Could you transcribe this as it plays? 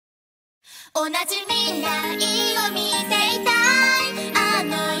同じ未来を見ていたいあ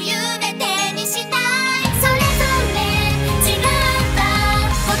の夢手にしたいそれぞれ違った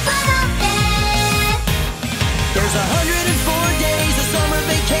ことだって There's 104 days of summer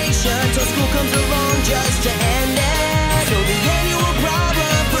vacation till school comes along just to end it. So the annual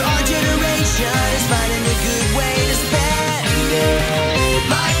problem for our generation is finding a good way to spend it.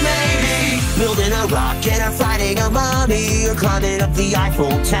 Like maybe building a rocket or fighting a mummy or climbing up the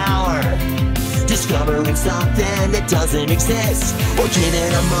Eiffel Tower. Discovering something that doesn't exist or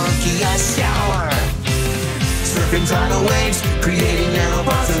giving a monkey a shower. Surfing tidal waves, creating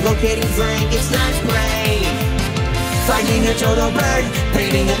nanobots and locating Frankenstein's brain. Finding a dodo bird,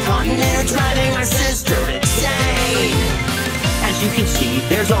 painting a continent or driving our sister insane. As you can see,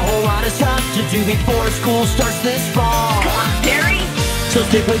 there's a whole lot of stuff to do before school starts this fall. Come on, Gary! So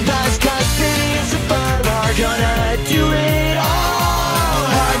stick with us, cause Phineas and Ferb are gonna do it all.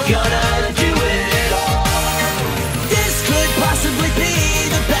 Are gonna do it all. This could possibly be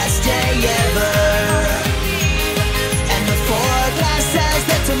the best day ever. And the forecast says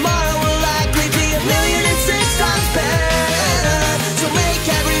that tomorrow will likely be 1,000,006 times better. So make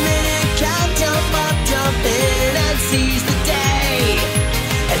every minute count, jump up, jump in and seize the day.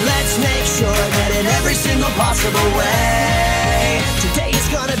 And let's make sure that in every single possible way, today is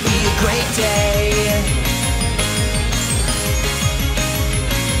gonna be a great day.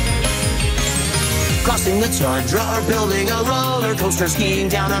 Crossing the tundra or building a roller coaster, skiing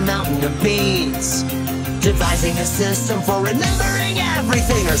down a mountain of beans. Devising a system for remembering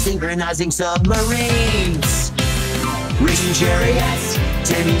everything or synchronizing submarines. Racing chariots,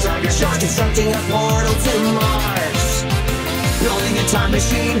 taming tiger sharks, constructing a portal to Mars. Building a time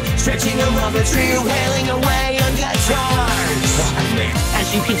machine, stretching a rubber tree, wailing away on guitars.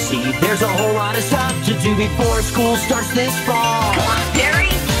 As you can see, there's a whole lot of stuff to do before school starts this fall. Come on, Gary!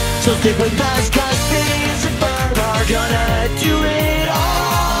 So stick with us, cause Phineas and Ferb are gonna do it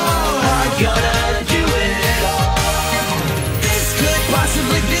all. Are gonna do it all. This could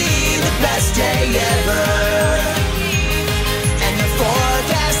possibly be the best day ever. And the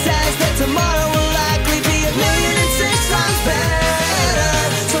forecast says that tomorrow will likely be 1,000,006 times better.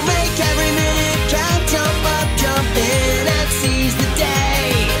 So make every minute count, jump up, jump in and seize the day.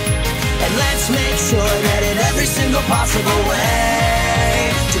 And let's make sure that in every single possible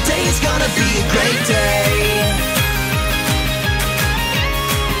way, today is gonna be a great day.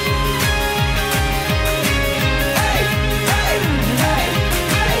 Hey, hey, hey,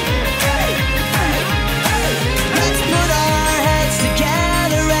 hey, hey, hey, hey. Let's put our heads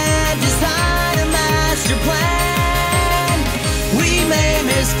together and design a master plan. We may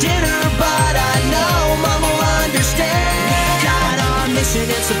miss dinner, but I know Mom will understand. Got our mission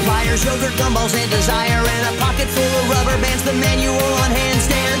and suppliers, yogurt, gumballs, and desire, and a pocket full of rubber bands, the manual on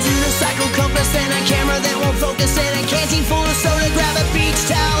handstands, unicycle compass, and a camera that won't focus, and a canteen full of soda. Grab a beach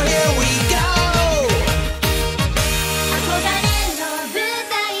towel, here we go. 憧れの舞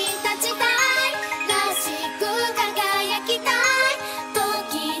台立ちたいらしく輝きたい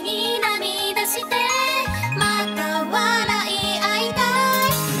時に涙してまた笑い合いた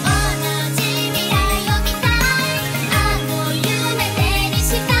い同じ未来を見たいあの夢手にし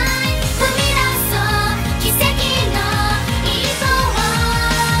たい踏み出そう奇跡の一歩を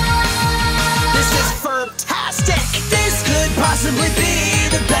This is fantastic. This could possibly be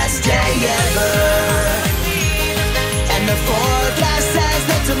the best day ever. And the forecast says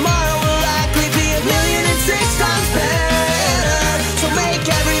that tomorrow will likely be 1,000,006 times better. So make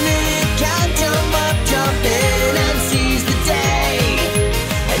every minute count, jump up, jump in and seize the day.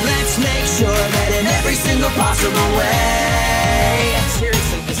 And let's make sure that in every single possible way,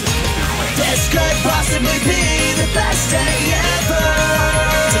 seriously, this could possibly be the best day ever.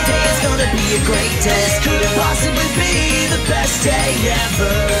 Today is gonna be a great day. This could possibly be